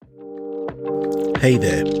Hey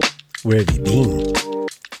there, where have you been?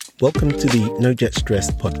 Welcome to the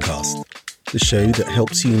NoJetStress podcast, the show that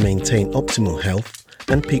helps you maintain optimal health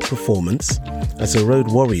and peak performance as a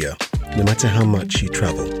road warrior, no matter how much you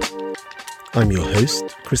travel. I'm your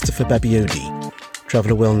host, Christopher Babiodi,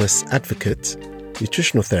 traveler wellness advocate,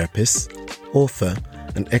 nutritional therapist, author,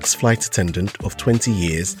 and ex-flight attendant of 20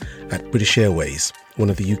 years at British Airways,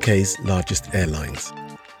 one of the UK's largest airlines.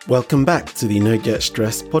 Welcome back to the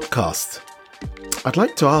NoJetStress podcast. I'd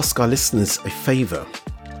like to ask our listeners a favour.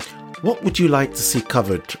 What would you like to see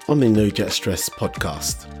covered on the NoJetStress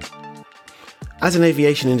podcast? As an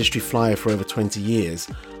aviation industry flyer for over 20 years,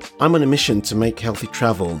 I'm on a mission to make healthy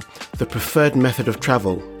travel the preferred method of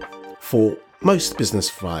travel for most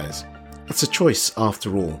business flyers. It's a choice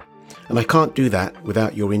after all, and I can't do that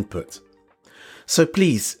without your input. So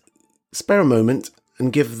please, spare a moment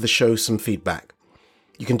and give the show some feedback.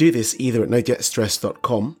 You can do this either at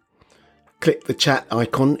NoJetStress.com. Click the chat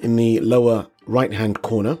icon in the lower right-hand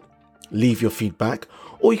corner, leave your feedback,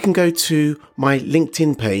 or you can go to my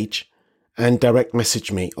LinkedIn page and direct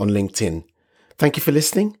message me on LinkedIn. Thank you for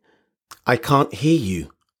listening. I can't hear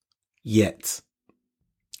you yet.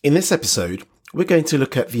 In this episode, we're going to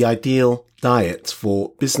look at the ideal diet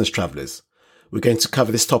for business travelers. We're going to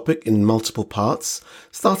cover this topic in multiple parts,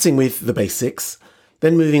 starting with the basics,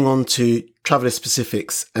 then moving on to traveler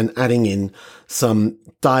specifics and adding in some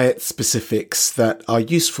diet specifics that are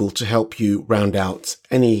useful to help you round out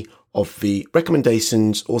any of the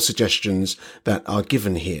recommendations or suggestions that are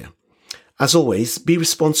given here. As always, be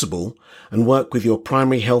responsible and work with your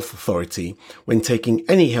primary health authority when taking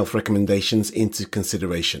any health recommendations into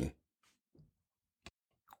consideration.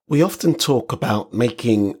 We often talk about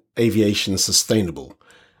making aviation sustainable,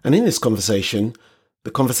 and in this conversation,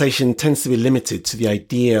 the conversation tends to be limited to the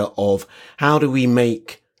idea of how do we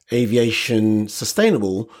make aviation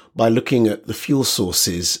sustainable by looking at the fuel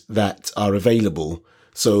sources that are available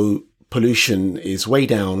so pollution is way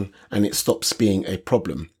down and it stops being a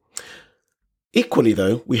problem. Equally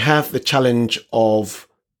though, we have the challenge of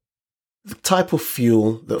the type of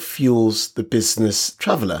fuel that fuels the business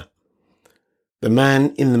traveler, the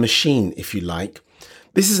man in the machine, if you like.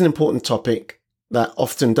 This is an important topic that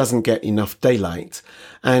often doesn't get enough daylight.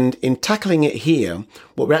 And in tackling it here,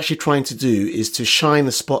 what we're actually trying to do is to shine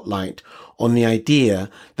the spotlight on the idea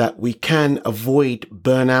that we can avoid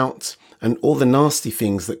burnout and all the nasty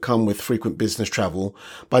things that come with frequent business travel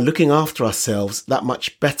by looking after ourselves that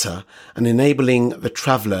much better and enabling the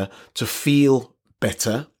traveller to feel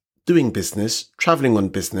better doing business, travelling on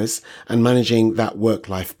business, and managing that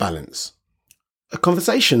work-life balance. A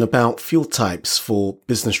conversation about fuel types for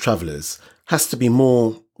business travellers has to be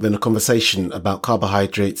more than a conversation about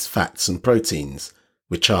carbohydrates, fats and proteins,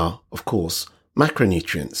 which are, of course,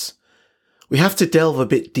 macronutrients. We have to delve a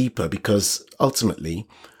bit deeper because ultimately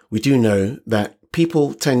we do know that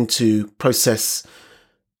people tend to process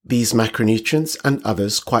these macronutrients and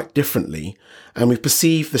others quite differently, and we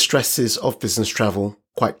perceive the stresses of business travel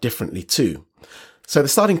quite differently too. So the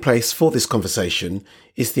starting place for this conversation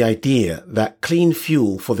is the idea that clean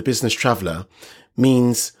fuel for the business traveller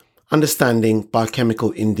means understanding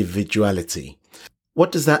biochemical individuality. What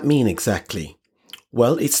does that mean exactly?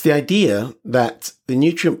 Well, it's the idea that the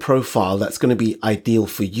nutrient profile that's going to be ideal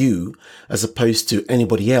for you as opposed to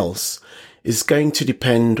anybody else is going to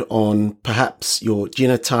depend on perhaps your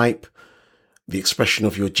genotype, the expression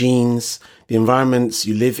of your genes, the environments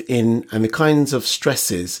you live in, and the kinds of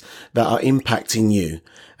stresses that are impacting you.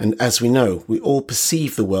 And as we know, we all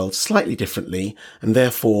perceive the world slightly differently, and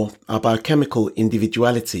therefore our biochemical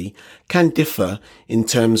individuality can differ in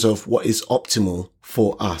terms of what is optimal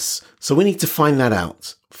for us. So we need to find that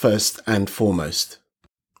out first and foremost.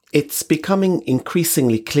 It's becoming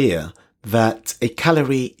increasingly clear that a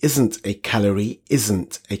calorie isn't a calorie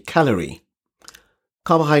isn't a calorie.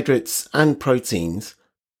 Carbohydrates and proteins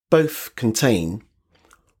both contain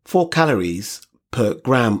 4 calories per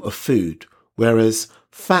gram of food, whereas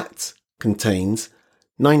fat contains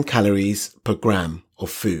 9 calories per gram of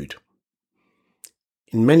food.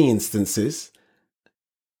 In many instances,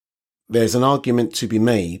 there's an argument to be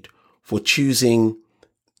made for choosing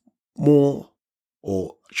more,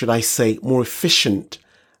 or should I say, more efficient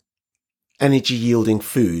energy-yielding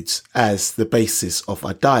foods as the basis of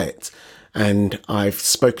our diet. And I've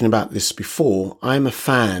spoken about this before. I'm a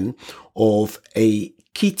fan of a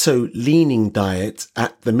keto-leaning diet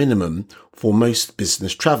at the minimum for most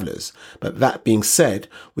business travellers. But that being said,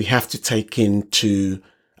 we have to take into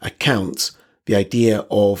account the idea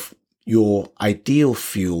of your ideal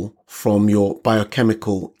fuel from your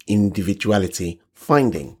biochemical individuality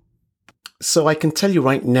finding. So I can tell you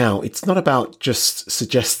right now, it's not about just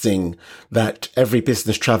suggesting that every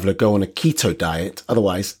business traveler go on a keto diet.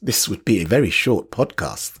 Otherwise, this would be a very short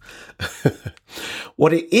podcast.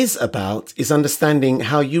 What it is about is understanding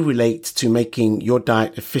how you relate to making your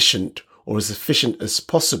diet efficient, or as efficient as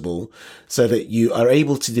possible, so that you are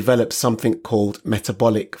able to develop something called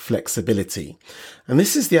metabolic flexibility. And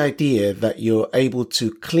this is the idea that you're able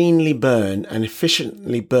to cleanly burn and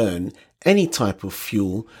efficiently burn any type of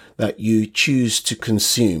fuel that you choose to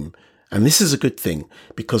consume. And this is a good thing,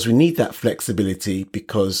 because we need that flexibility,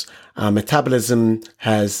 because our metabolism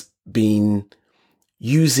has been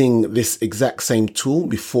using this exact same tool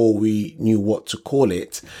before we knew what to call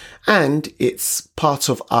it. And it's part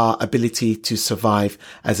of our ability to survive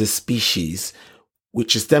as a species,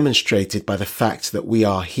 which is demonstrated by the fact that we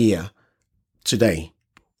are here today.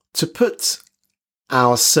 To put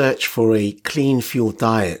our search for a clean fuel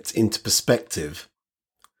diet into perspective,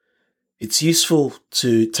 it's useful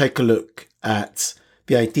to take a look at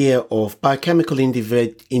the idea of biochemical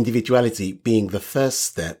individuality being the first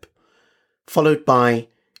step, followed by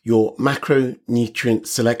your macronutrient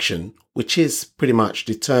selection, which is pretty much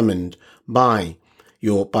determined by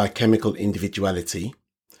your biochemical individuality.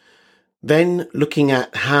 Then looking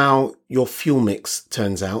at how your fuel mix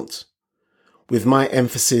turns out, with my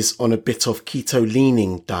emphasis on a bit of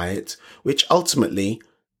keto-leaning diet, which ultimately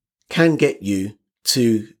can get you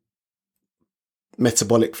to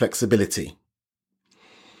metabolic flexibility.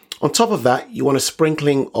 On top of that, you want a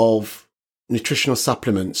sprinkling of nutritional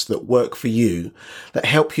supplements that work for you, that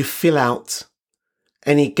help you fill out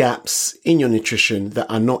any gaps in your nutrition that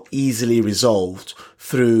are not easily resolved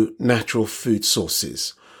through natural food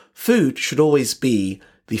sources. Food should always be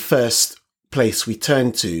the first place we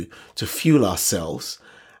turn to fuel ourselves,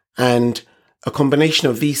 and a combination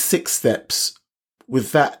of these 6 steps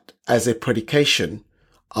with that as a predication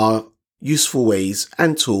are useful ways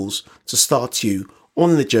and tools to start you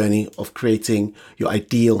on the journey of creating your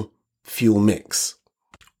ideal fuel mix.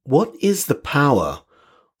 What is the power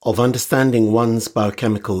of understanding one's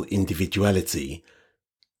biochemical individuality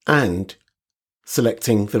and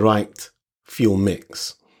selecting the right fuel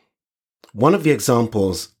mix? One of the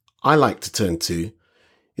examples I like to turn to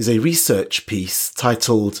is a research piece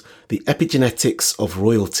titled The Epigenetics of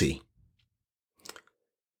Royalty.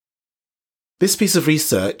 This piece of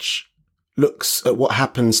research looks at what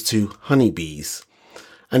happens to honeybees,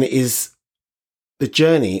 and it is the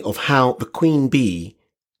journey of how the queen bee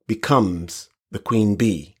becomes the queen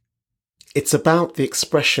bee. It's about the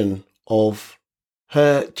expression of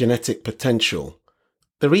her genetic potential.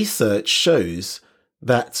 The research shows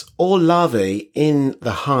that all larvae in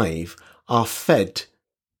the hive are fed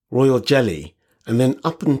royal jelly, and then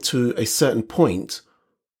up until a certain point,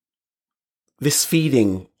 this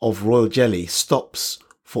feeding of royal jelly stops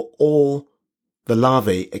for all the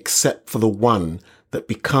larvae except for the one that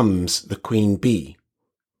becomes the queen bee.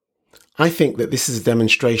 I think that this is a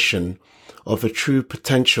demonstration of the true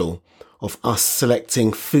potential of us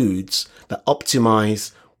selecting foods that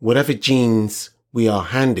optimize whatever genes we are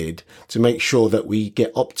handed to make sure that we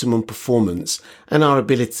get optimum performance and our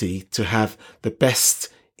ability to have the best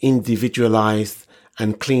individualized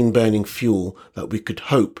and clean burning fuel that we could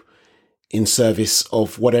hope in service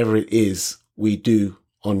of whatever it is we do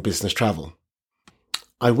on business travel.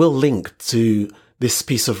 I will link to this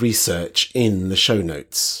piece of research in the show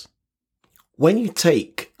notes. When you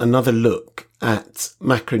take another look at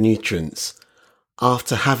macronutrients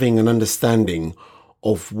after having an understanding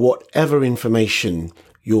of whatever information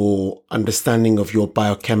your understanding of your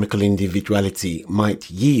biochemical individuality might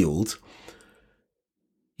yield,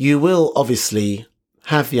 you will obviously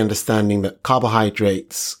have the understanding that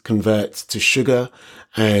carbohydrates convert to sugar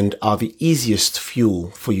and are the easiest fuel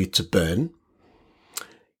for you to burn.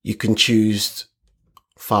 You can choose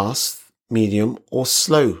fast, medium, or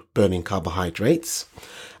slow burning carbohydrates.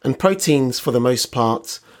 And proteins, for the most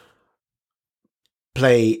part,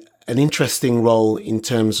 play an interesting role in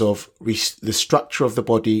terms of the structure of the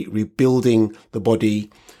body, rebuilding the body,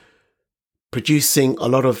 producing a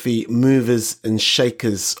lot of the movers and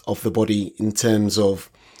shakers of the body in terms of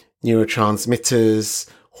neurotransmitters,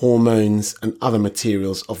 hormones, and other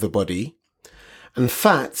materials of the body. And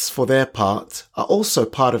fats, for their part, are also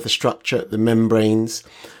part of the structure, the membranes.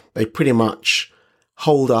 They pretty much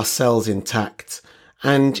hold our cells intact.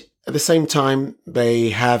 And at the same time, they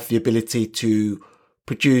have the ability to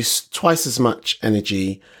produce twice as much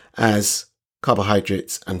energy as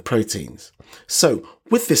carbohydrates and proteins. So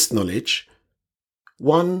with this knowledge,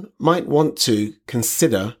 one might want to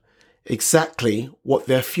consider exactly what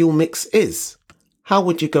their fuel mix is. How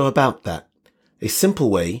would you go about that? A simple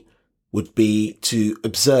way would be to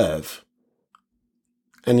observe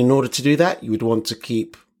And in order to do that, you would want to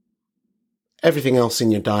keep everything else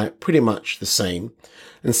in your diet pretty much the same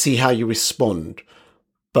and see how you respond.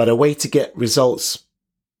 But a way to get results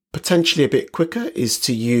potentially a bit quicker is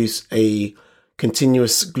to use a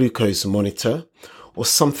continuous glucose monitor or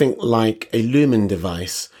something like a lumen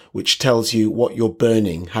device, which tells you what you're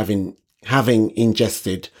burning, having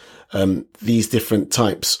ingested these different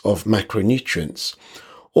types of macronutrients.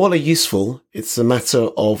 All are useful. It's a matter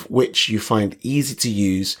of which you find easy to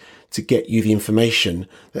use to get you the information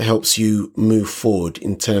that helps you move forward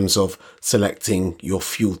in terms of selecting your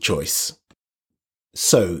fuel choice.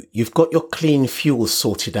 So you've got your clean fuel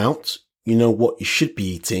sorted out. You know what you should be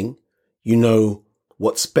eating. You know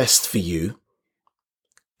what's best for you.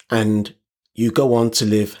 And you go on to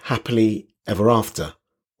live happily ever after.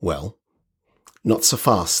 Well, not so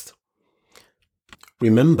fast.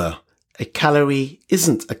 Remember, a calorie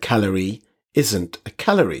isn't a calorie isn't a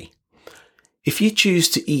calorie. If you choose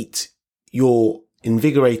to eat your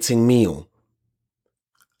invigorating meal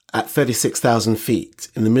at 36,000 feet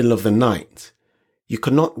in the middle of the night, you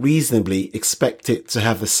cannot reasonably expect it to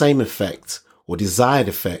have the same effect or desired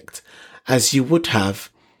effect as you would have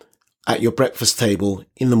at your breakfast table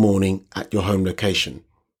in the morning at your home location.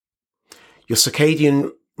 Your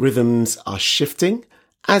circadian rhythms are shifting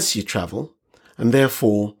as you travel, and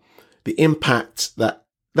therefore the impact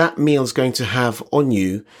that meal is going to have on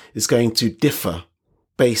you is going to differ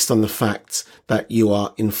based on the fact that you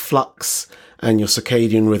are in flux and your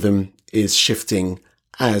circadian rhythm is shifting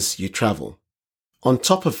as you travel. On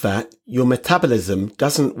top of that, your metabolism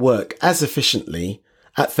doesn't work as efficiently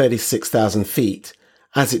at 36,000 feet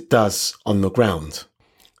as it does on the ground.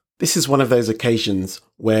 This is one of those occasions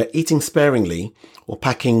where eating sparingly or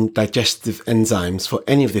packing digestive enzymes for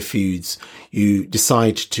any of the foods you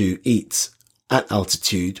decide to eat at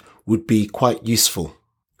altitude would be quite useful.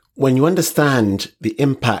 When you understand the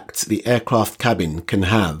impact the aircraft cabin can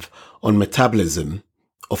have on metabolism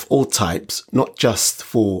of all types, not just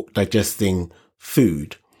for digesting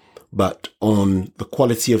food, but on the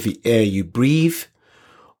quality of the air you breathe,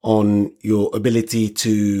 on your ability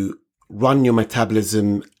to run your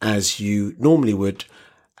metabolism as you normally would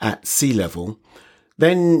at sea level,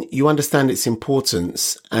 then you understand its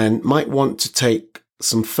importance and might want to take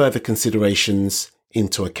some further considerations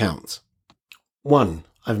into account. 1,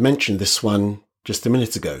 I've mentioned this one just a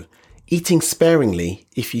minute ago. Eating sparingly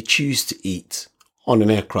if you choose to eat on an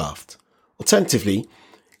aircraft. Alternatively,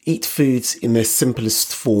 eat foods in their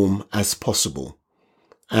simplest form as possible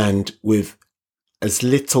and with as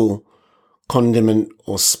little condiment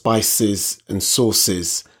or spices and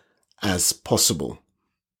sauces as possible.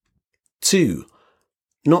 2,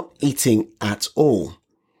 not eating at all.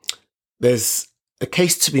 There's a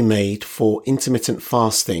case to be made for intermittent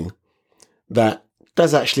fasting that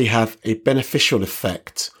does actually have a beneficial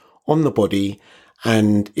effect on the body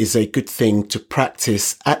and is a good thing to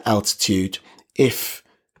practice at altitude if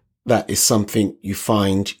that is something you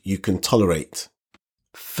find you can tolerate.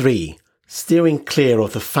 3, steering clear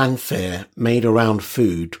of the fanfare made around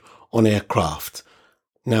food on aircraft.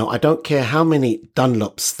 Now, I don't care how many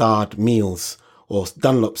Dunlop-starred meals or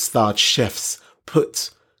Dunlop-starred chefs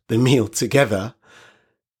put the meal together,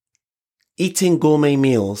 eating gourmet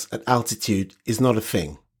meals at altitude is not a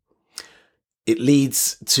thing. It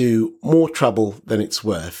leads to more trouble than it's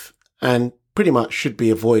worth and pretty much should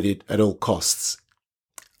be avoided at all costs.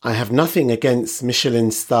 I have nothing against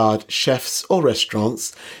Michelin-starred chefs or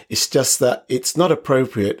restaurants. It's just that it's not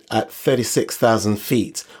appropriate at 36,000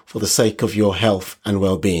 feet for the sake of your health and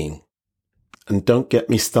well-being. And don't get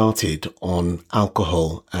me started on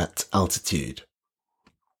alcohol at altitude.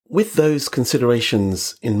 With those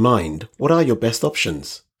considerations in mind, what are your best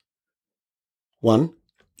options? 1,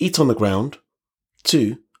 eat on the ground.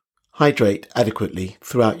 2, hydrate adequately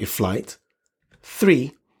throughout your flight.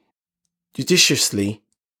 3, judiciously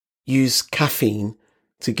use caffeine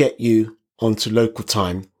to get you onto local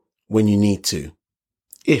time when you need to,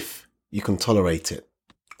 if you can tolerate it.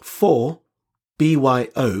 4,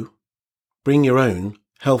 BYO, bring your own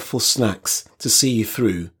healthful snacks to see you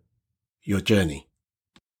through your journey.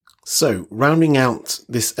 So, rounding out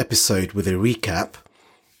this episode with a recap,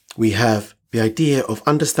 we have the idea of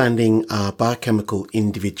understanding our biochemical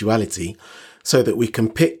individuality so that we can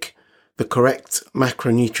pick the correct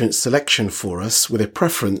macronutrient selection for us with a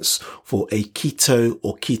preference for a keto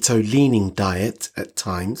or keto-leaning diet at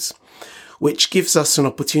times, which gives us an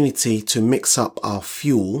opportunity to mix up our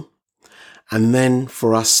fuel and then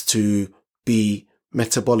for us to be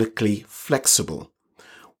metabolically flexible.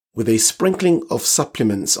 With a sprinkling of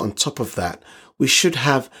supplements on top of that, we should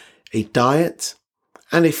have a diet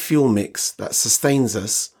and a fuel mix that sustains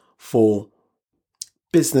us for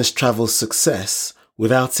business travel success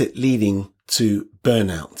without it leading to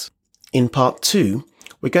burnout. In part 2,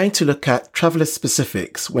 we're going to look at traveler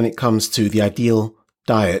specifics when it comes to the ideal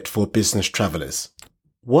diet for business travelers.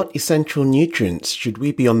 What essential nutrients should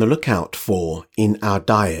we be on the lookout for in our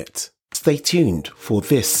diet? Stay tuned for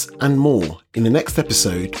this and more in the next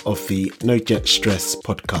episode of the NoJetStress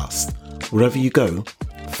podcast. Wherever you go,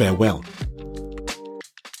 farewell.